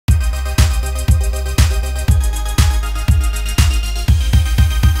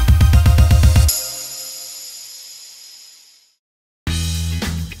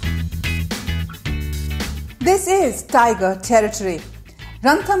This is tiger territory.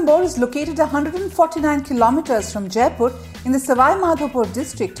 Ranthambore is located 149 kilometers from Jaipur in the Savai Madhopur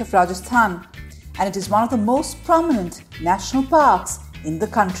district of Rajasthan, and it is one of the most prominent national parks in the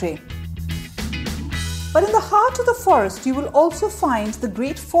country. But in the heart of the forest, you will also find the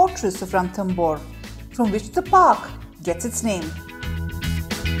great fortress of Ranthambore, from which the park gets its name.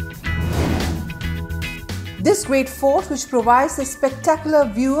 This great fort, which provides a spectacular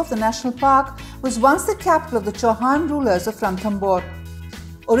view of the national park, was once the capital of the Chauhan rulers of Ranthambore.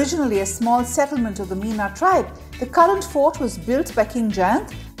 Originally a small settlement of the Meena tribe, the current fort was built by King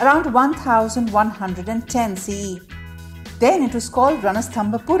Chauhans around 1110 CE. Then it was called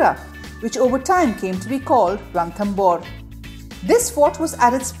Ranthambore, which over time came to be called Ranthambore. This fort was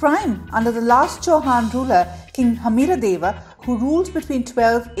at its prime under the last Chauhan ruler, King Hamiradeva, who ruled between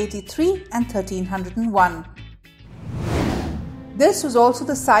 1283 and 1301. This was also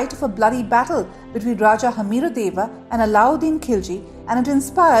the site of a bloody battle between Raja Hamiradeva and Alauddin Khilji, and it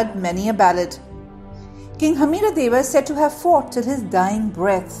inspired many a ballad. King Hamiradeva is said to have fought till his dying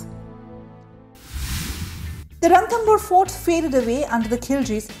breath. The Ranthambore fort faded away under the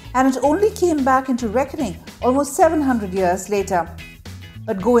Khiljis, and it only came back into reckoning almost 700 years later.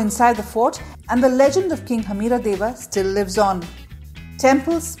 But go inside the fort and the legend of King Hamiradeva still lives on.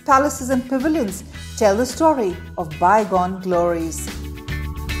 Temples, palaces and pavilions tell the story of bygone glories.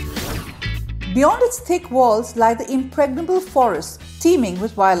 Beyond its thick walls lie the impregnable forests teeming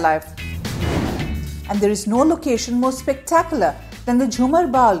with wildlife. And there is no location more spectacular than the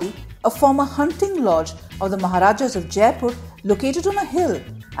Jhumar Baoli, a former hunting lodge of the Maharajas of Jaipur, located on a hill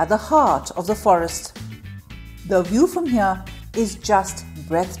at the heart of the forest. The view from here is just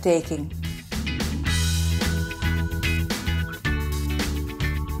breathtaking.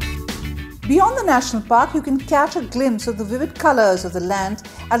 Beyond the national park, you can catch a glimpse of the vivid colors of the land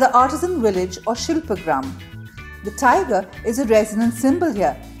at the artisan village or Shilpagram. The tiger is a resonant symbol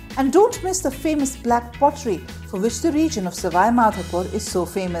here, and don't miss the famous black pottery for which the region of Savai Madhopur is so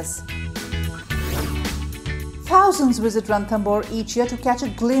famous. Thousands visit Ranthambore each year to catch a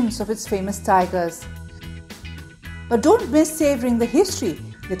glimpse of its famous tigers. But don't miss savoring the history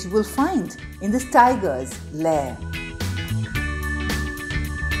that you will find in this tiger's lair.